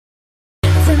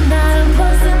Tonight I'm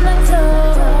closing my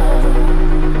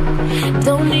door.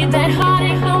 Don't need that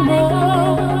heartache no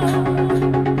more.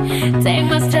 Take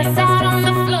my stress out on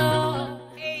the floor.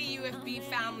 Hey UFB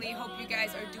family, hope you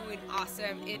guys are doing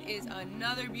awesome. It is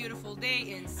another beautiful day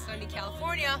in sunny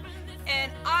California,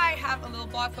 and I have a little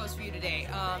blog post for you today.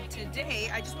 Today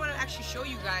I just want to actually show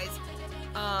you guys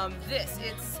this.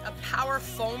 It's a power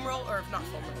foam roller, or not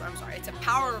foam roller, I'm sorry. It's a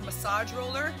power massage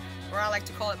roller, or I like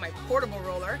to call it my portable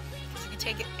roller. So you can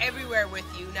take it everywhere with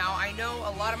you. Now I know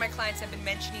a lot of my clients have been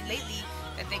mentioning lately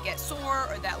that they get sore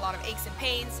or that a lot of aches and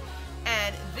pains,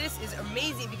 and this is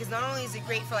amazing because not only is it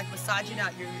great for like massaging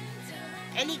out your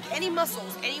any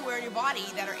muscles anywhere in your body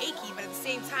that are achy, but at the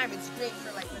same time it's great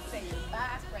for, like, let's say your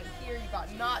back right here, you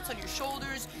got knots on your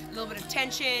shoulders, a little bit of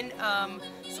tension.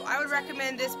 So I would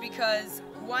recommend this because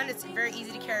one, it's very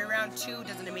easy to carry around. Two, it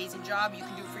does an amazing job. You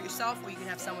can do it for yourself, or you can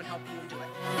have someone help you and do it.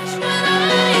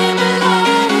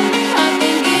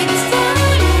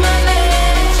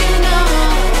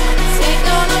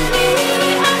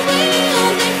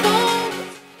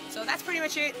 So that's pretty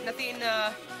much it. Nothing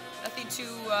too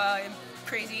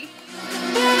crazy.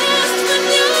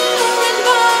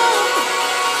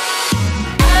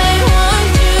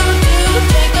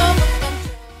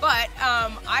 But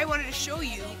I wanted to show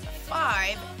you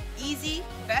 5 easy,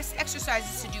 best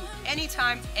exercises to do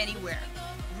anytime, anywhere.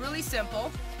 Really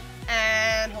simple.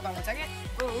 And hold on one second.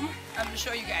 Boom. I'm going to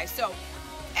show you guys. So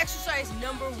exercise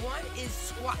number 1 is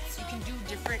squats. You can do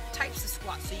different types of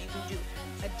squats. So you can do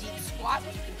a deep squat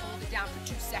where you can hold it down for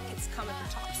 2 seconds, come at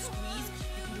the top, squeeze.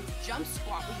 You can do a jump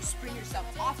squat where you spring yourself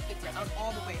off the ground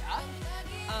all the way up.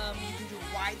 You can do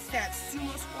a wide stance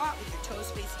sumo squat with your toes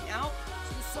facing out.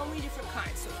 So there's so many different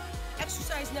kinds. So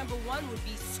exercise number 1 would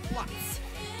be squats.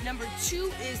 Number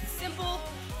 2 is simple,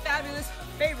 fabulous,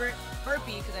 favorite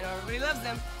burpee, because I know everybody loves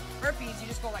them. Burpees, you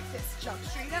just go like this. Jump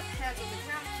straight up, hands on the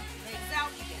ground, keep your legs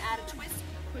out. You can add a twist,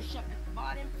 push up at the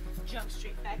bottom, jump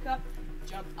straight back up,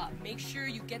 jump up. Make sure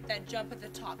you get that jump at the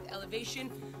top. The elevation,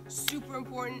 super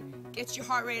important. Gets your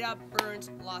heart rate up,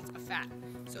 burns lots of fat.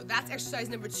 So that's exercise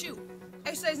number 2.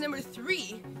 Exercise number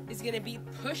 3 is going to be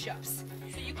push-ups.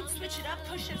 So you can switch it up.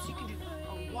 Push-ups, you can do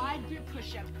a wide grip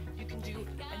push-up. You can do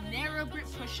a narrow grip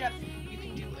push-up. You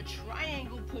can do a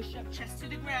triangle push-up, chest to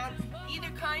the ground. Either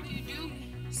kind you do,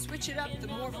 switch it up. The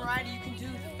more variety you can do,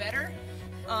 the better.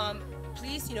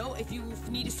 Please, if you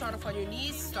need to start off on your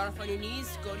knees, start off on your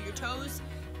knees, go to your toes.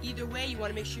 Either way, you want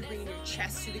to make sure you're bringing your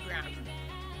chest to the ground.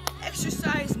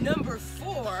 Exercise number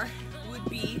 4 would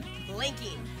be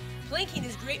planking. Planking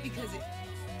is great because it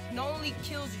not only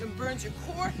kills and burns your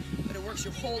core, but it works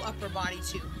your whole upper body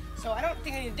too. So I don't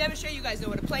think I need to demonstrate. You guys know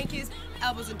what a plank is.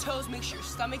 Elbows and toes, make sure your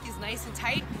stomach is nice and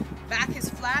tight. Back is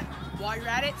flat. While you're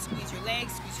at it, squeeze your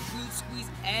legs, squeeze your glutes, squeeze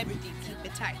everything. Keep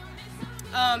it tight.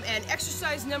 And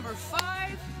exercise number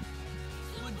 5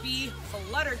 would be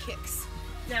flutter kicks.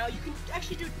 Now you can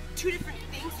actually do 2 different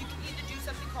things. You can either do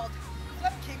something called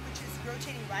flip kick, which is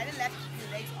rotating right and left, keep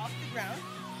your legs off the ground,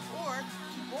 or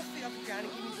keep both feet off the ground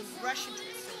and give you the Russian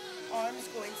twist. So arms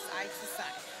going side to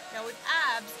side. Now with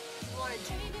abs, you want to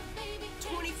do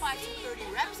 25 to 30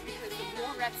 reps because the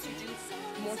more reps you do,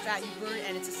 the more fat you burn,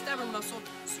 and it's a stubborn muscle,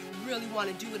 so you really want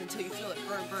to do it until you feel it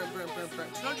burn, burn, burn, burn,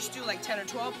 burn. So don't just do like 10 or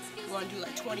 12, you want to do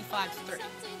like 25 to 30.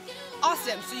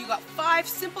 Awesome, so you got 5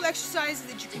 simple exercises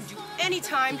that you can do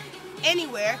anytime,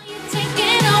 anywhere.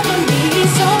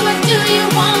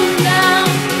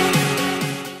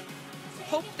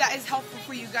 Hope that is helpful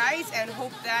for you guys, and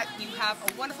hope that you have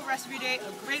a wonderful rest of your day,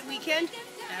 a great weekend,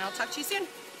 and I'll talk to you soon.